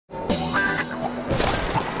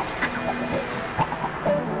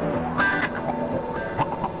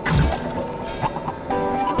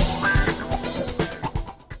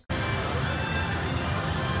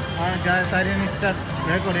I didn't start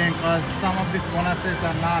recording because some of these bonuses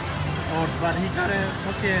are not out, but he got a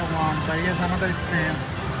okay one, but he has another spin.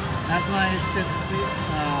 That's why it says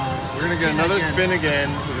we're gonna get another spin again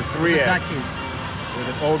with a 3x. With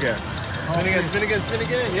a guess. Spin again, spin again, spin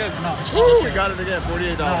again. Yes. No. Woo, we got it again.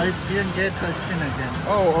 $48. No, he didn't get the spin again.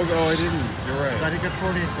 Oh, I didn't. You're right. But he got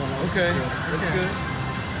 $48. Okay, that's good.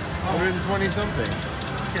 120 something.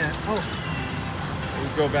 Okay. Oh.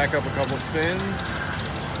 We'll go back up a couple spins.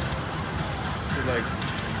 To like.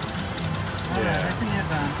 Yeah. I think you're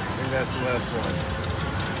done. I think that's the last one.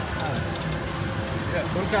 Yeah.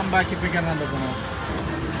 We'll come back if we get another bonus.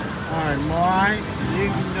 Alright, Moai, you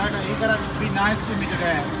gotta be nice to me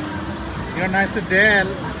today. You're nice to Dale.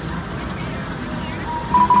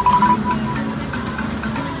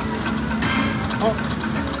 Oh.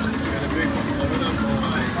 You got a big one coming up,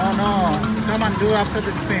 Moai. Oh no. Come on, do after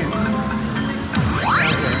the spin.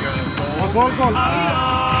 Okay. Oh, goal.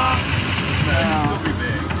 Still be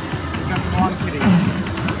big. You got one kitty.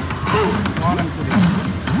 One and kitty.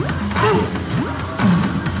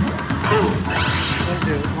 Will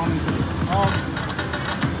do. One and kitty. Oh.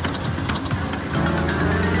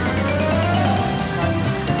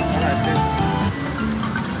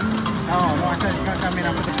 No, I thought it's going to come in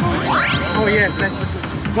after the call. Oh, yes, let's go.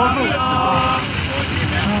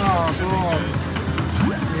 Oh, good.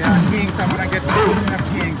 Yeah, kings. I'm going to get position of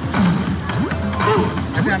kings.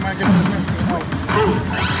 I think I'm going to get position of kings.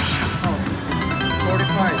 Oh.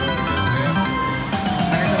 45.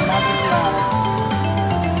 I need a multiply.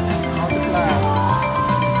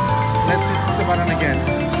 Let's push the button again.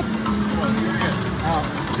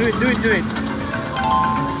 Do it.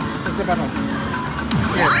 Push the button.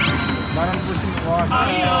 Yes. Button pushing one.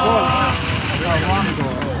 Goal. One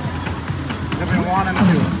goal. There will be 1 and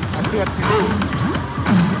 2. Or 2 and 3.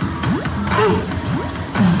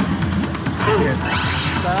 Yes.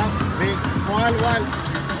 Stop. Big. While. Wind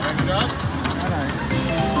it up. Alright.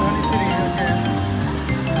 23. Okay.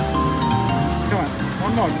 Come on.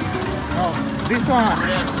 One more. Oh. This one.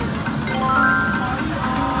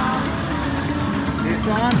 This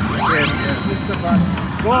one. Yes. This is the button.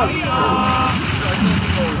 Goal.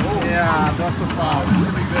 Yeah, that's so far. It's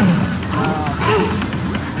gonna be good.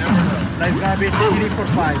 Never know. That's gonna be 3 for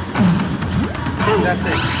 5. That's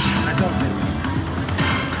it. I don't it.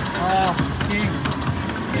 Oh, king.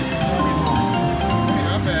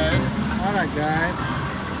 Not bad. Alright, guys.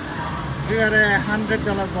 We got a $100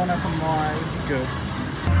 bonus on more. This is good.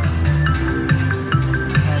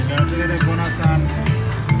 Alright, guys. We got a bonus on.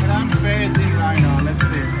 But I'm crazy right now. Let's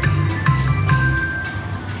see.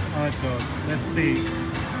 How it goes. Let's see.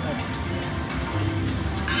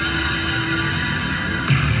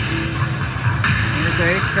 It's 8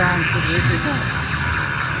 times to reach it up.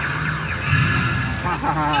 Ha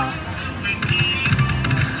ha ha.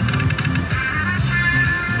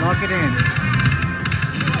 Lock it in.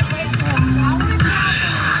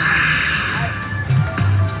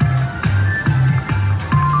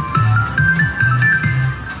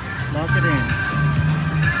 Lock it in.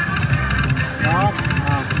 Lock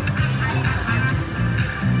up.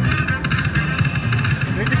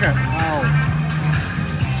 Critical. Wow.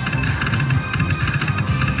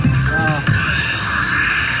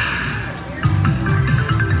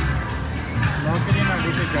 Lock it in or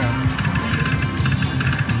critical.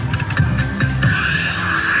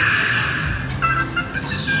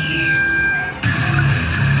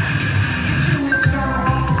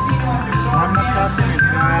 I'm not touching it,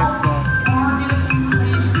 guys.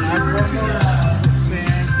 So I've got more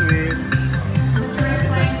spins with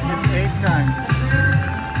 8 times.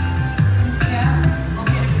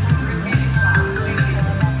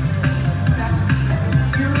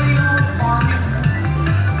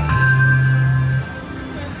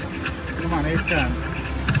 Come on, 8 times.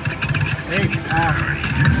 8.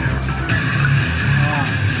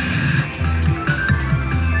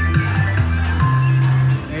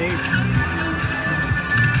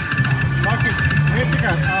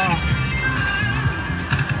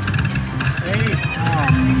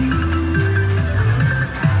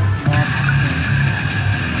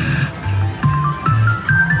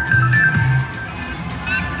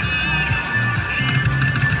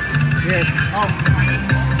 Yes. Oh.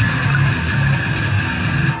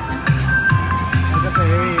 I got the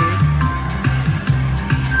 8.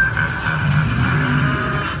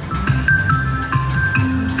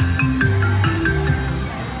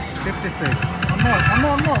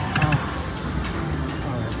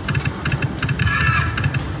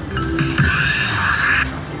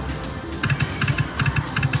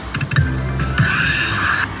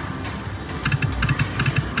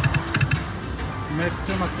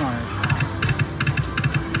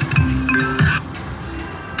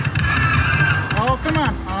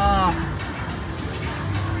 come on.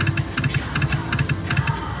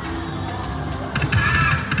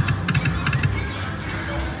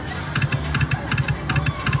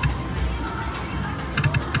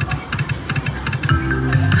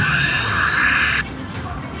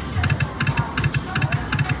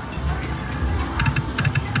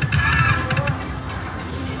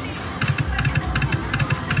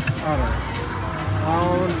 Alright.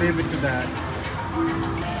 I'll leave it to that.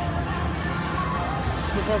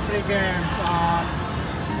 Super free games on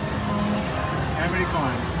every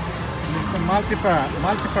coin. It's a multiplier.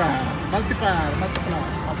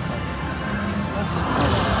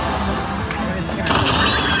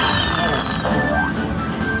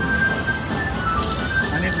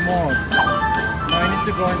 I need more. Now I need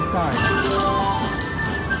to go inside.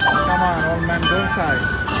 Come on, old man, go inside.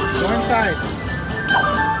 Go inside.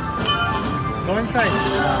 Go inside.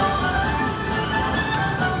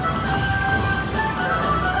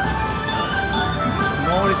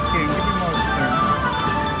 More skin. Give me more skin.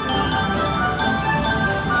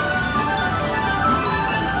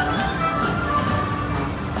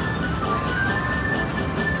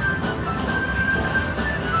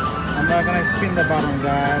 I'm not gonna spin the bottom,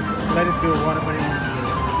 guys. Let it do whatever it wants to do.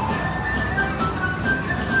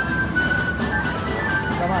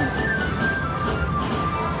 Come on.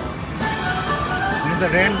 The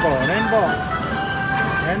rainbow.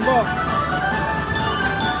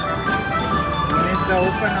 We need to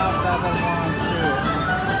open up the other ones too.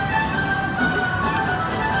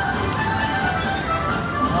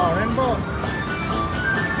 Oh, rainbow.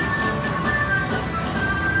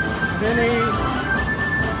 Really?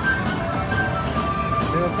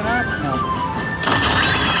 They open up? No.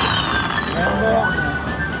 Rainbow?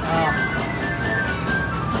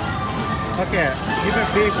 Okay, give a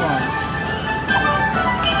big one.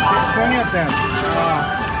 20 of them.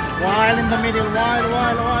 Wild in the middle. Wild.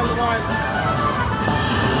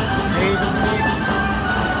 8.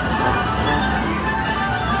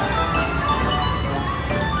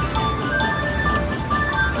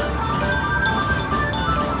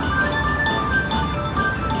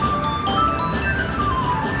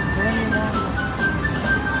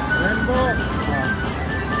 Rainbow.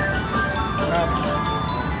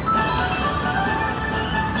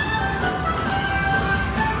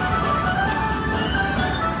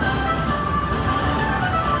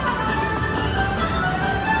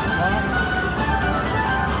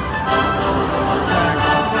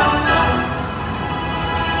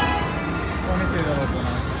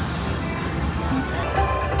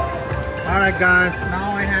 Alright guys,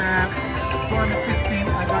 now I have 416.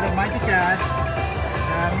 I got a mighty cash.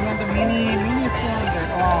 And we want the mini 400.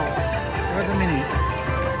 Oh, where's the mini?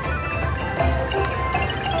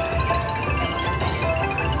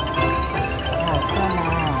 Oh, come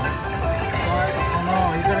on. Oh no,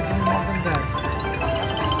 you gotta give me more than that.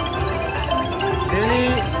 Really?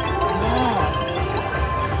 No.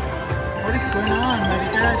 What is going on, mighty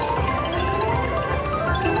cash?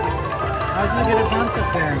 How did you get a bunch of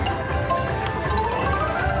them?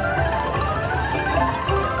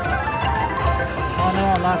 Oh no, I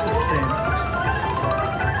lost this thing.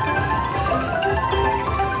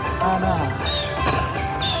 Oh no.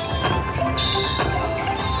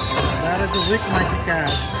 That is a weak mighty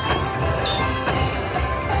cash.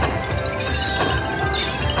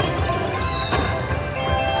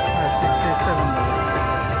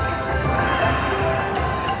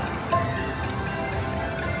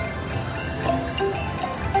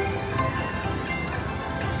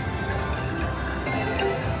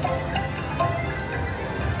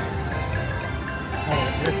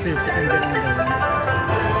 Let's see if we can get on there.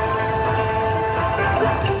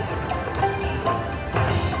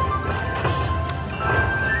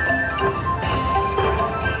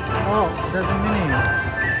 Oh, there's a mini.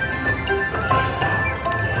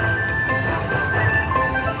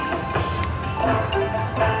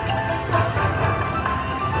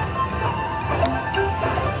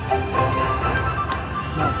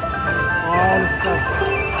 No, all stuff.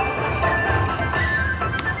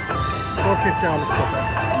 450 all stuff.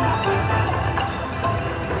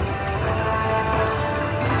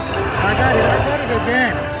 I got it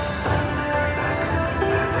again.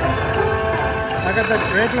 I got the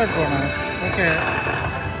regular bonus. Okay.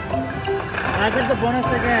 I got the bonus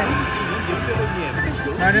again.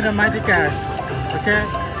 I need a mighty cash. Okay?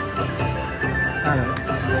 Alright.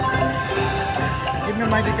 Give me a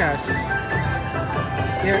mighty cash.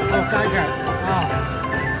 Yeah, oh, tiger.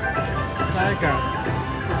 Tiger.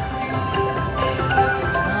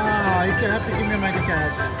 You have to give me a mighty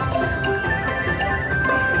cash.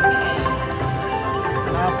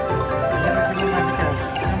 Give me mighty cash.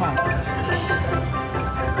 Come on.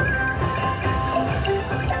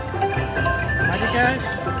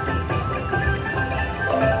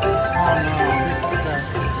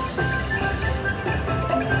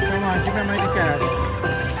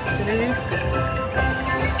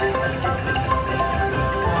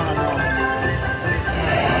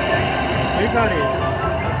 got it.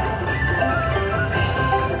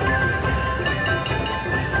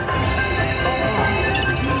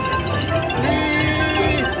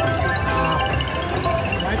 Please.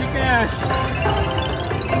 Mighty cash.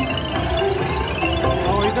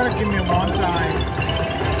 Oh, you gotta give me one time.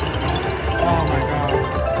 Oh my god.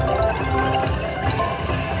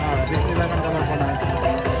 Oh, this $11 bonus.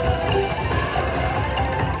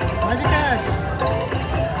 Mighty cash.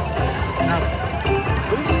 No.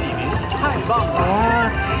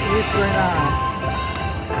 What is going on?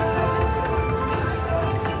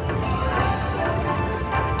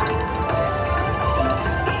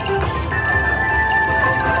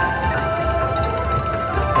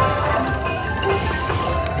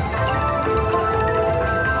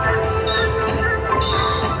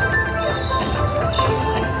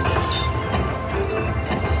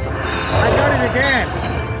 Again,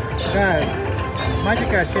 guys, Magic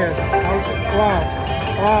Cash, yes. Wow,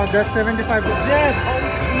 wow, that's 75. Yes,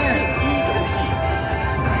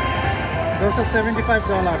 those are $75,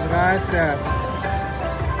 guys. There.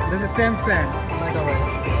 This is 10 cents, by the way.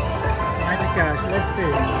 Magic Cash. Let's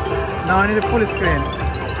see. Now I need a full screen.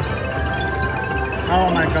 Oh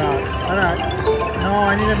my God. All right. No,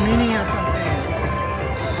 I need a mini or something.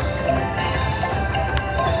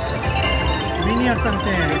 Mini or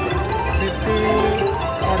something. 50,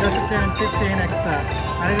 oh that's a 10, 15 extra.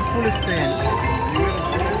 I need a full screen.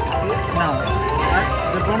 No,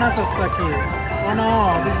 the bonus is lucky. Oh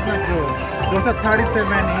no, this is not good. Those are 37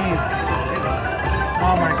 each.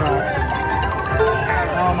 Oh my god.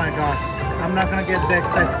 Oh my god. I'm not gonna get the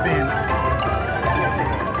extra spin.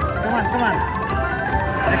 Come on, come on.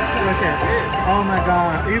 Extra, okay. Oh my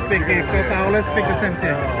god, you pick it because I always pick the same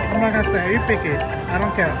thing. I'm not gonna say, you pick it. I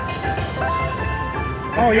don't care.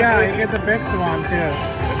 Oh yeah, you get the best one too.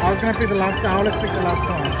 I was gonna pick the last one. I always pick the last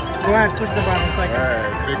one. Go ahead, push the button so I can.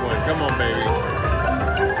 Alright, big one. Come on, baby.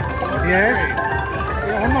 Yes?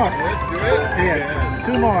 Yeah, one more. Let's do it. Yeah. Yes.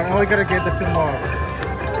 Two more. Oh, you gotta get the two more.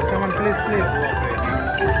 Come on, please, please.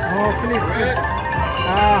 Oh, please, please.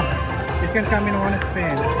 Ah, you can come in one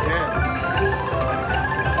spin. Yeah.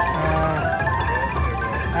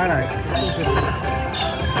 Alright.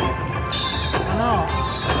 Oh no.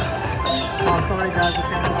 Oh, sorry guys, you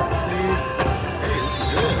can please. Hey, it's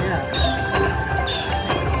good. Yeah.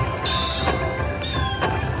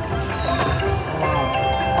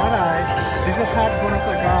 Wow. Alright. This is hard bonus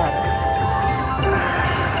I got.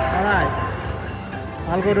 Alright.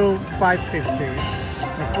 I'll go to 550.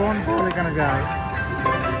 The phone probably gonna die.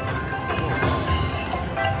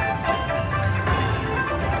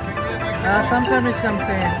 Sometimes it comes in.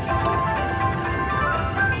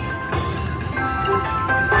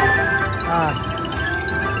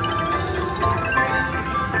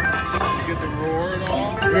 You get the roar and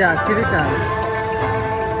all? Yeah, 3 times.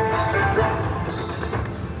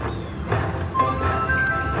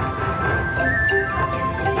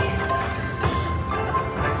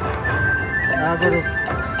 Guru.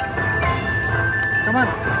 Come on.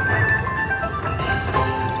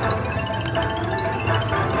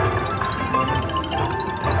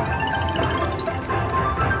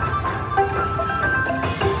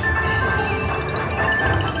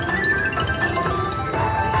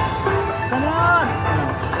 Come on.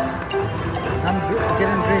 I'm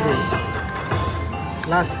getting ready.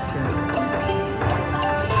 Last spin.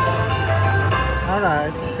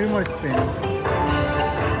 Alright, 3 more spins.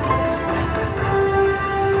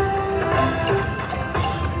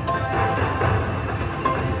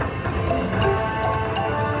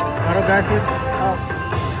 Hello guys,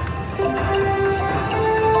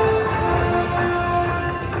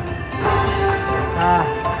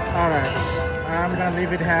 alright. I'm gonna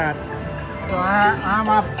leave it here. So I'm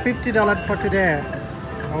up $50 for today.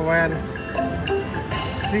 Oh well.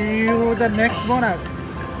 See you the next bonus.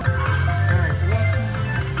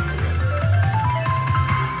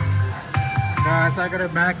 Guys, I got a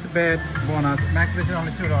max bet bonus. Max bet is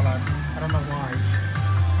only $2. I don't know why.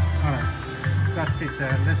 Alright. Start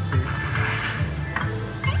feature, let's see.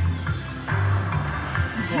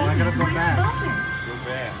 Oh, I gotta go back. Go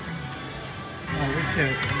back. Oh,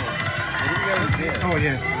 wishes. What do we gotta get? Oh,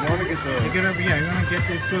 yes. You wanna get those? You wanna get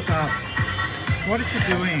this goes up. What is she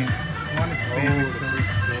doing? One spin. Oh, the free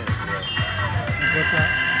spin, yes. It goes up.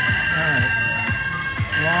 Alright.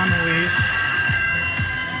 One wish.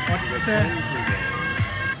 What's The that? 10 free games.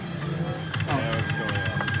 Oh. Now it's going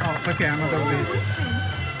up. Oh, okay, another wish.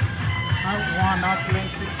 I won not playing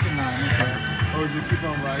 69. Okay. Oh, does it keep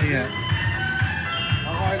on rising? Yeah.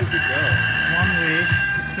 How high does it go? One wish.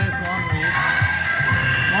 It says one wish.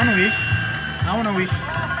 One wish. I want to wish.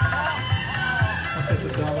 What's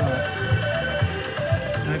this? $1.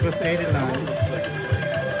 That goes 80 line. Looks like it's like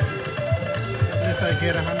At least I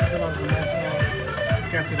get $100 bonus.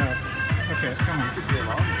 Catch it up. Okay, come on. could be a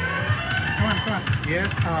lot. Come on, come on. Yes.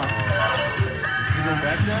 Does it go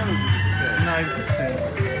back down or does it just stay? No, it stays.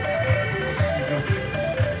 It goes.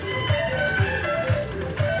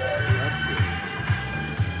 That's good.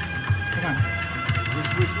 Come on. Wish.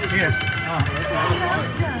 Yes. That's another one.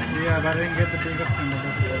 Yeah, but I didn't get the biggest symbol.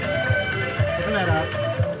 That's good. Look that up.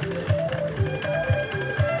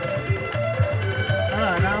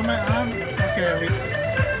 Alright, now I'm okay with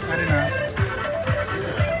that enough.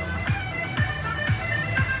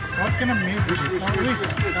 What kind of music? Wish. Oh,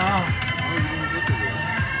 Oh, you didn't get the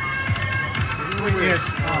wish. yes.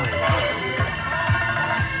 Wow.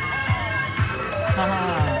 Haha.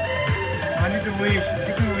 I need to wish.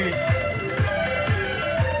 Give me a wish.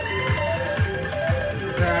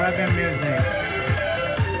 It's Arabian music.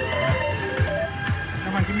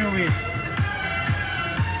 Come on, give me a wish.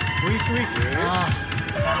 Wish. Wish. No.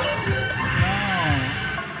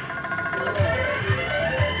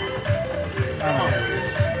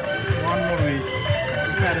 One more wish.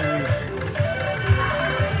 Is that a wish?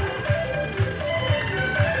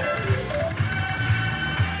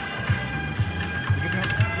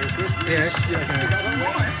 Wish. Yes. Okay.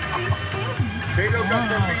 Kato got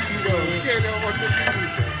the Kato. Kato want the Kato.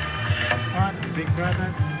 What? Big brother?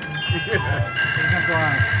 Yeah. You can go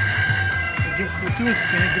on. It gives you 2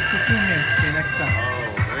 spin. It gives you 2 minutes spin extra. Oh,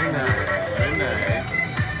 very nice. Very nice.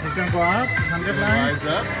 You can go up 100 lines.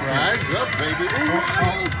 Rise up, baby.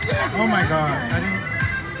 Yes. Oh my god. I didn't.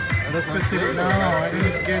 That's not Specific. good. No, I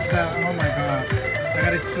didn't get that. Oh my god. I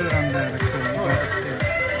got screwed on that actually. Oh, But still.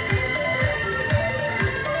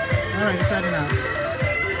 Alright, is that enough?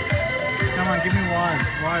 Come on, give me one.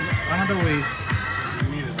 Another wish. You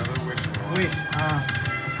need another wish. Wish. Come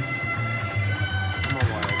on,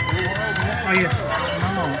 Wild. Oh yes.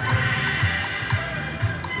 No.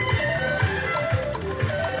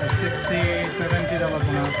 That's $60, $70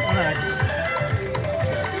 bonus. Alright.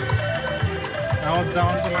 I was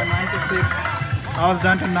down to my 96. I was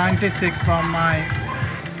down to 96 from my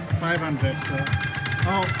 500. So.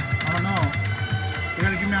 Oh no. You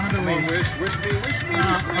gotta give me another wish. Wish me.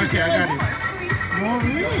 Okay, I got it. More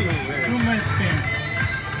wish. 2 more spins.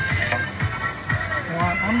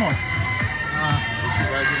 One more. Is she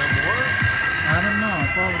rising up more? I don't know,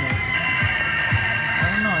 probably. I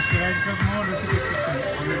don't know. She rises up more. That's a good question.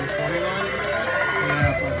 120 lines maybe?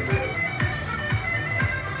 Yeah, probably.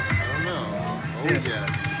 I don't know. Oh,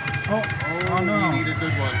 yes. Oh no. We need a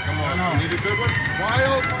good one. Come on. No. We need a good one.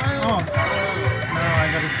 Wild. Oh. No, I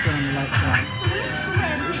got a spin on the last one.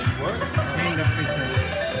 What? In the picture.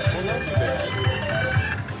 Well, that's bad.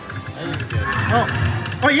 I didn't get it.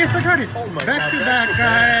 Oh yes, I got it. Oh my back God, to back back, to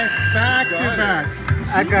guys. Back Got to it. back.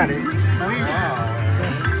 I got it. Wow.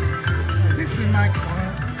 This is my.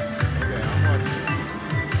 Okay, I'm watching.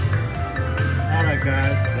 Alright,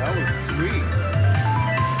 guys. That was sweet.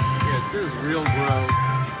 Yes, this is real growth.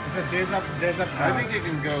 It's a days up. I think it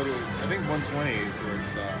can go to, I think 120 is where it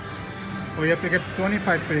stops. Oh, you have to get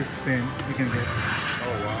 25 free spin. You can get. Oh,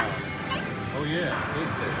 wow. Oh, yeah. It is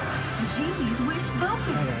say that. Genie's wish bonus.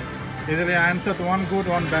 Alright. Usually I answered one good,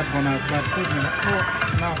 one bad bonus, but 2 minutes. Oh,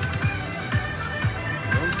 no.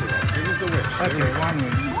 Don't say that. Give us a wish. There we Okay, go. one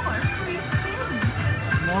win. More free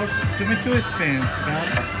spins. More. Give me 2 spins,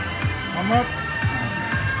 guys. One more.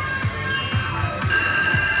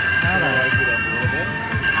 Alright. Rise it up a little bit.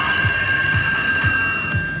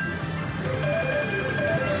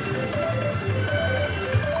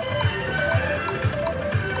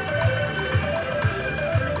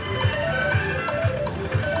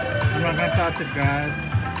 I'm not gonna touch it, guys.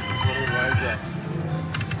 This one will rise up.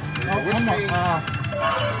 Oh, Wish one more. me.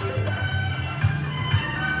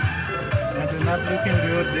 That is not looking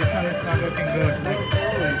good. This one is not looking good. Like, It's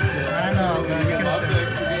early still. I know, It's but early. you We got can- lots of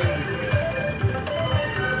extra games you can get.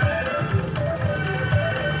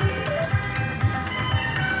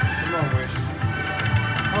 Come on, Wish.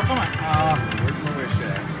 oh, come on. Where's my Wish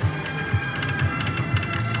at?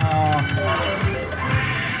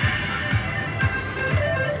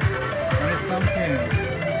 There is something.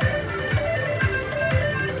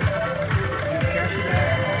 You cash it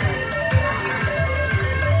out.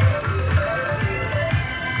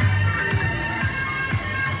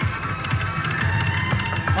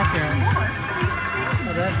 Okay. So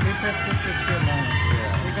that's it. That's good. Good long.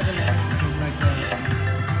 Yeah. We got a lot like that.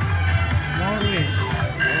 More wish. Oh,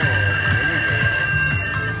 what is that?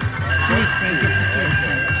 Two Just spin. two. Gives it 2 Okay.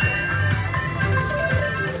 spins.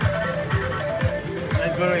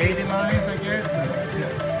 Let's go to 80 lines, I guess.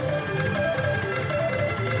 Yes.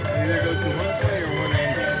 Either goes to 120 or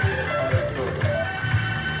 180 on that total.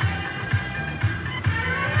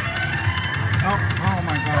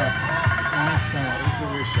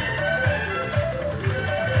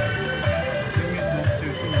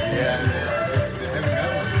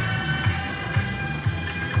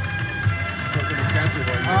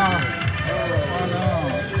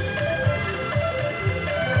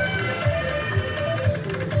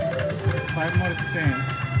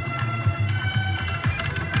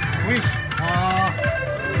 Wish.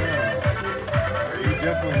 You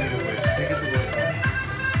definitely need a wish. Take it to those ones.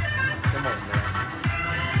 Come on, man.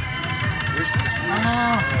 Wish.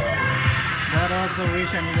 That was the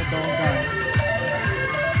wish. I need a dog guy.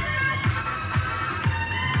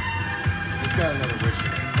 It's got another wish in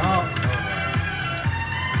it.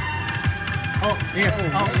 Oh, yes.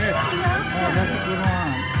 Oh, yes. Oh, that's a good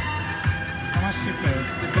one. How much ship is?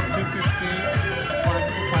 It is $250.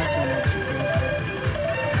 $5 ship is.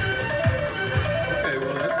 Okay,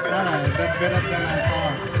 well that's good. Alright, that's better than I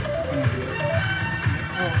thought.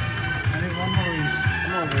 Oh, I need one more wish.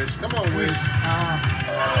 Come on, wish. Come on, wish.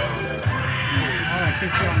 Alright,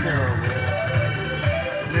 50 on there.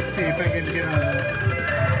 Let's see if I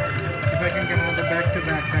can get another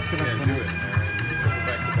back-to-back. Yeah, do it. Triple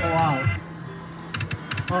back-to-back. Oh, wow.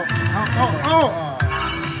 Oh!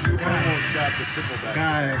 You almost got the triple back.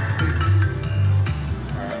 Guys, please.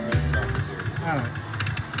 Alright, I'm gonna stop it here. Alright.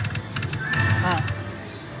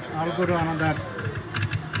 I'll go to another.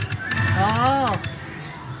 Oh!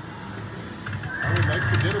 I would like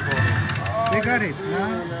to get a bonus. They got it,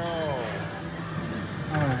 No.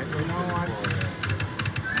 Alright, you know what?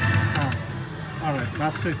 Alright,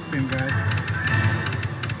 last two spin, guys.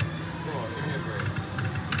 Come on, give me a break.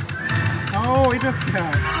 Oh, it was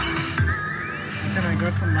that. Then I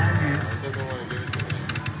got some money. It doesn't want to give it to me.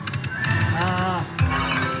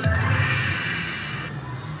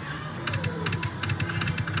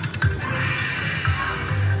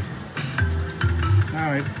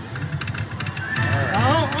 Alright.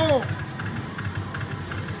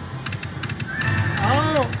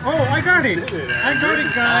 Oh, I got it. I got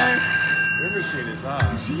it, guys. Your machine is hot.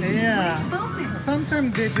 Yeah.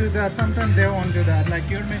 Sometimes they do that, sometimes they won't do that. Like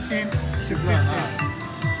your machine, She's not hot.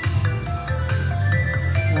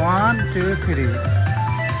 1, 2, 3.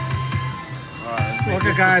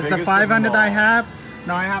 Okay, guys, the 500 I have.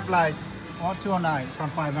 Now I have like 209 from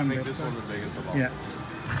 500. Make this one the biggest of all. Yeah.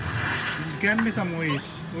 Get me some wish,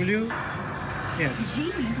 will you? Yes.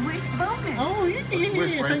 Genie's wish bonus. Oh, yeah, Let's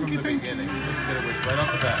wish right thank from you, the thank beginning. you. Let's get a wish right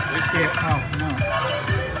off the bat. Wish Yeah, oh, no.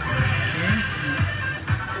 Yes.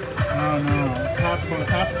 Oh, no.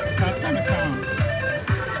 Third time it's on.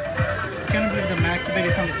 Can you believe the max bid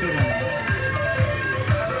is only $2?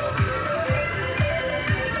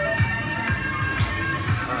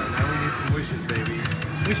 Alright, now we need some wishes, baby.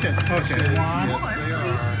 Wishes. Okay. Wishes, One. yes they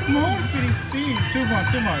are. More free spin. Two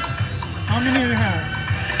more. How many do you have?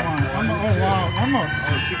 One. One more. Oh, wow. One more.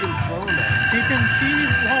 Oh, she can throw that. She's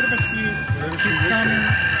whatever she's coming.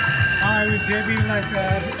 I will JB like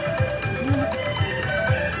that.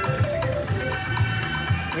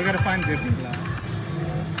 We gotta find JB now.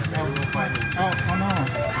 Maybe we'll find it. Oh no.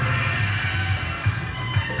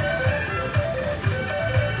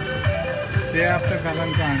 Day after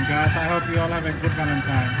Valentine, guys. I hope you all have a good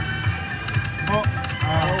Valentine. Oh,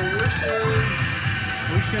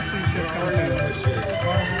 wishes come true.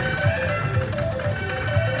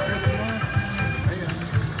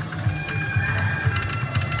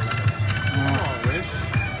 Come on, wish.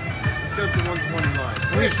 Let's go up to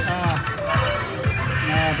 129. Wish,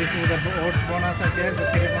 no, this is the oats bonus, I guess, the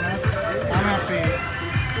 3 bonus. I'm happy.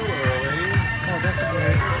 It's too early. Oh, that's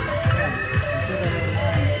great. Yeah.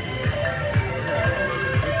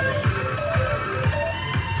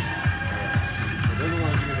 It doesn't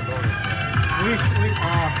want to give me the bonus now. Wish,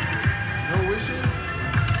 No wishes?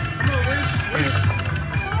 No wish? Wish.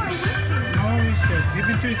 no wishes. Give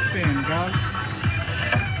me 2 spin, girl.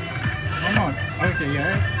 One more. Okay,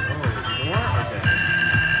 yes. Oh, more? Okay.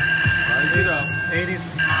 Rise it up. 80. Does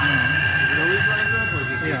it always rise up or is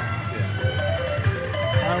it just... Yeah.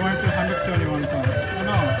 Yeah. I went to 121 pounds. Oh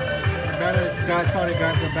no. The battery, guys, sorry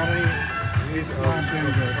guys, the battery is not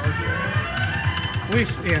doing good.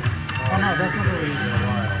 Wish, yes. Oh no, that's not a wish.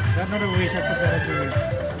 That's not a wish, I put that as a wish.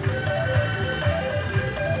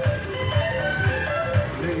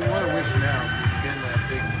 You want to wish now so you can get in that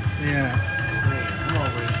big Yeah. screen. Come on,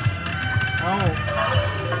 wish. Oh.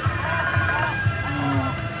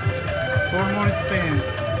 4 more spins.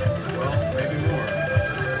 Well, maybe more.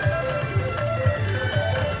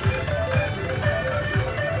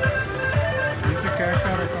 Need to cash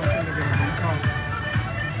out or something to get it.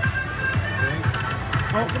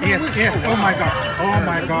 Oh, yes, yes. Oh my god. Oh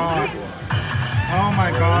my god. Oh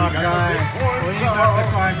my god, guys. We got the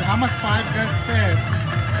coin. How much 5 guys pays?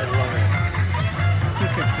 I love it.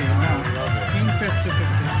 250. No. King pays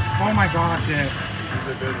 250. Oh my god, Jeff. This is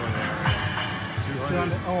a good one there.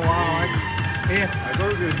 200. 200. Oh wow. Yes. I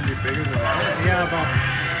thought it was going to be bigger than that. Yeah, but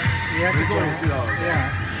yeah, It's only $2.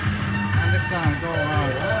 Yeah. 100 times. Oh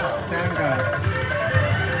wow. Thank God.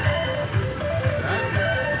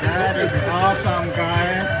 That That is awesome,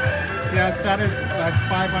 guys. I started last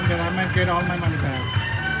 500. I might get all my money back.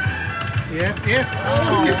 Yes, yes.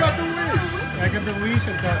 Oh, you got the wish. I got the wish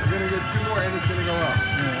of that. You're gonna get 2 more and it's gonna go up.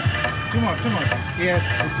 Yeah. 2 more, 2 more. Yes.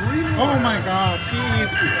 3 more. Oh my God, she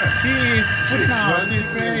is good now. She's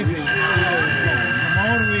crazy.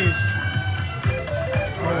 More wish.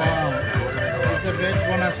 Oh wow. It's the best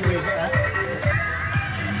bonus wish.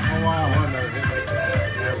 Oh wow. Another hit like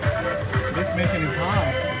that. This machine is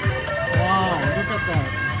hard. Wow, look at that.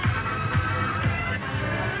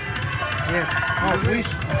 Yes. Oh, wish.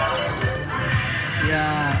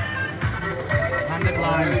 Yeah. 100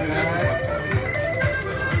 lines, guys.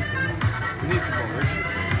 We need some more wishes,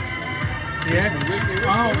 man. Yes. Wish me.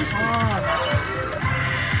 Oh, God.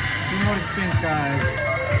 2 more spins, guys.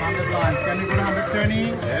 100 lines. Can you go to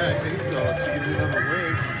 120? Yeah, I think so. If she can do another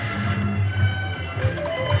wish.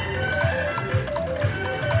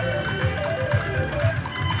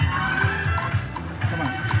 Come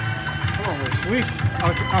on. Come on, wish. Wish.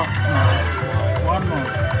 Okay. Oh, no. 1 more.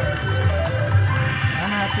 I'm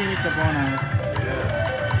happy with the bonus. Yeah.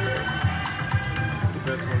 It's the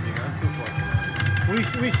best one you got so far tonight.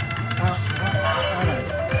 Wish, wish. Alright.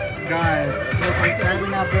 Guys, it's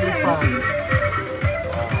adding up really fast. Can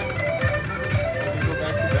you go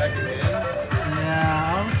back to back again?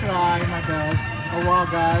 Yeah, I'll try my best. Oh wow,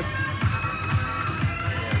 guys.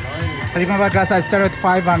 Yeah, mine is. Remember, guys, I started with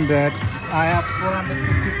 500. I have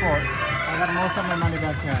 454. I got most of my money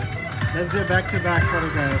back here. Let's do back to back for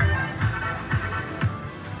you guys.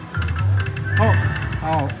 Oh,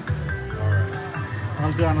 Alright.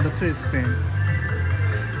 I'll do another 2 spin.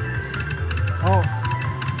 Oh.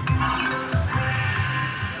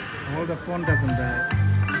 Oh, the phone doesn't die.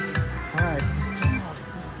 Alright.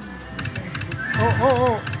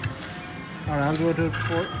 Oh. Alright, I'll go to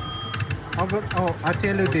 4. I'll go. Oh, I'll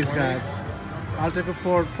tell you this, guys. I'll take a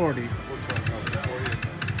 440.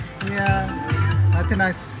 Yeah. I think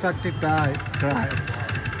I sucked it dry.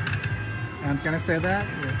 And can I say that?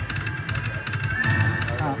 Yeah.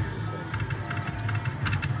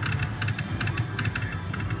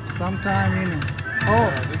 Sometime in.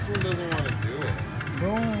 Oh. This one doesn't want to do it.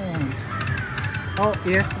 Don't. Oh,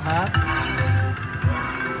 yes, hot.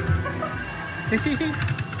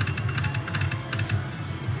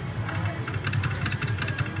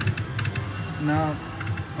 No.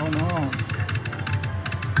 Oh no.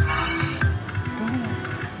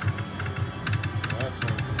 Last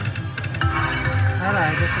one.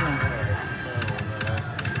 Alright, this one. The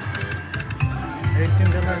last one is good.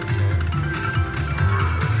 $18.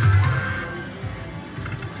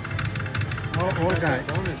 Oh, old guy.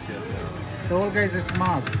 Bonus yet, though. The old guy is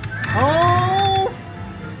smart. Oh!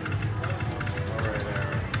 Alright.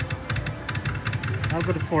 I'll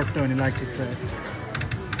go to 420, like you said.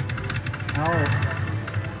 Oh.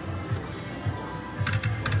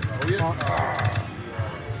 Oh, yes. Oh. I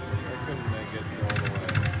couldn't make it all the way.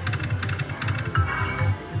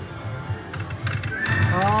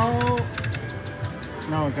 Oh.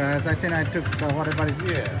 No, guys, I think I took whatever is.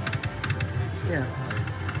 Yeah. Yeah.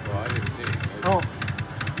 Well, I didn't take. Oh, It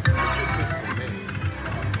took from me.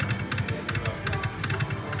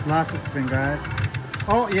 last spin, guys.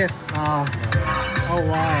 Oh, yes. Oh,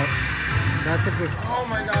 wow. That's a good. Oh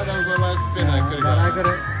my God, that was my last spin. I could have But I got.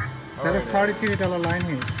 got it. That is Alright. $33 line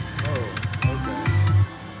here. Oh, okay.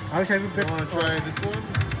 I wish I would bet. You want to try this one?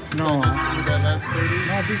 Since No. I just threw that last 30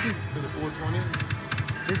 No, this is. to the 420.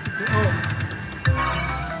 This is. Oh.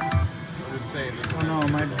 I'm just saying. This Oh one no,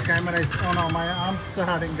 has my to be camera is. Oh no, my arm's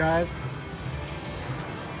starting, guys.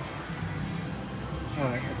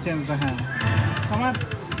 Alright, I changed the hand. Come on.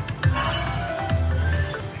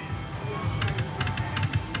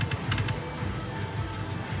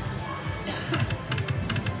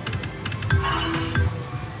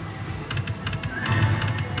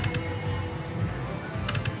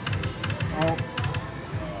 Oh.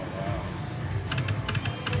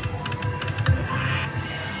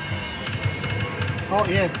 Oh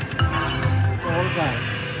yes. The old guy.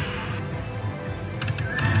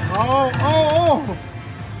 Oh.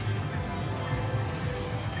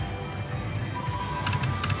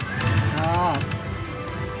 Ah.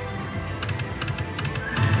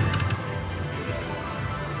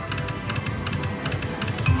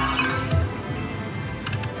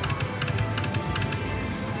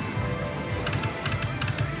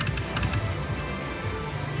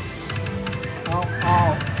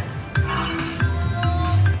 Oh.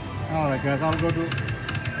 Alright guys, I'll go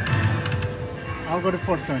to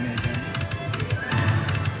 420 again.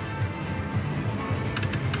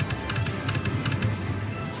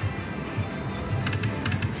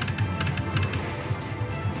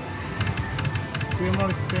 Few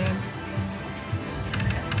more spin.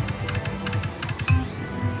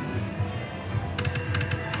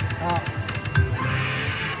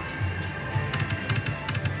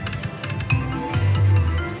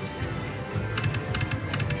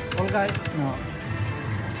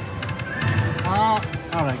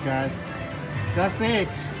 Alright guys, that's it.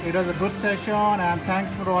 It was a good session and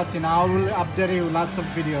thanks for watching. I will update you next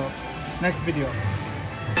video.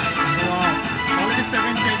 Wow, only $78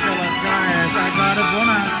 guys. I got a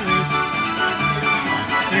bonus with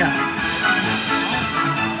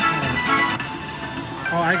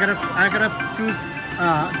Oh, I gotta choose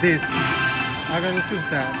this. I gotta choose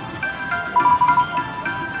that.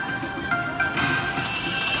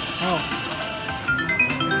 Oh.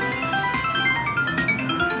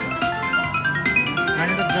 I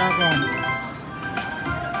need a dragon.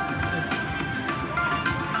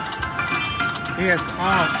 Yes,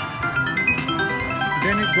 up.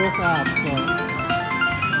 Then it goes up. So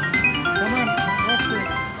come on, let's go.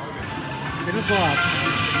 It'll go up.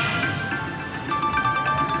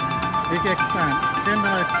 We can expand. $10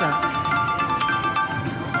 extra.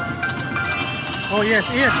 Oh yes,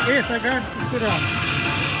 I got it good on.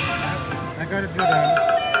 I got it good on.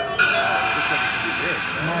 This looks like it could be big.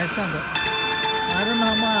 No, it's not good. I don't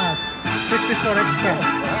know how much. 64 extra.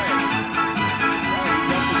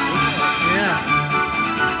 Yeah.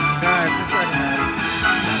 Guys, it's like that.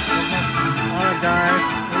 Alright guys,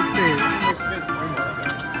 we'll see.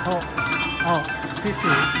 Oh,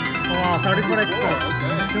 fishy. Oh wow, 34 extra.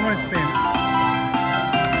 Too much spin.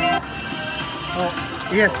 Oh,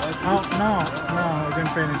 yes. Oh, no, we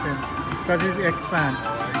didn't pay anything. Because it's expand.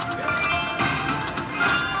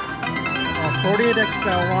 Oh, 48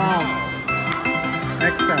 extra, wow.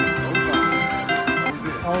 Extra.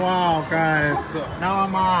 Oh wow, guys. Now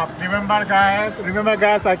I'm up. Remember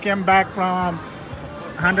guys, I came back from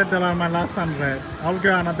 $100 my last 100. I'll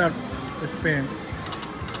do another spin.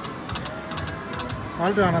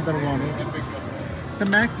 I'll do another one. The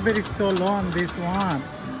max bet is so low on this one.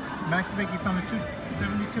 Max bet is only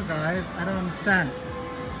 272 guys. I don't understand.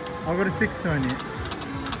 I'll go to 620.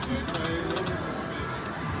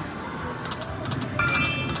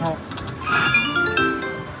 Oh.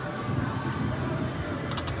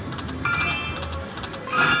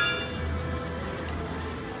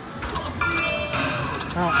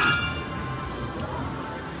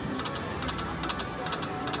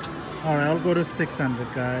 Alright, I'll go to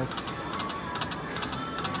 600 guys.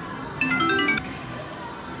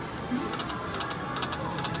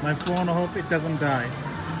 My phone, I hope it doesn't die.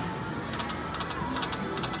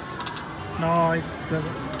 No, it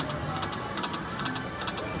doesn't.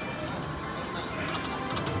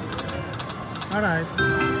 Alright.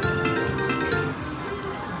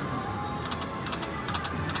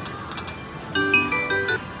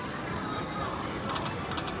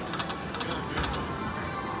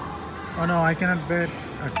 Oh no, I cannot bet.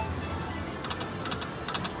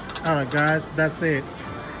 Alright guys, that's it.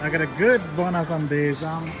 I got a good bonus on this.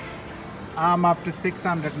 I'm up to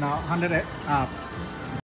 600 now, 100 up.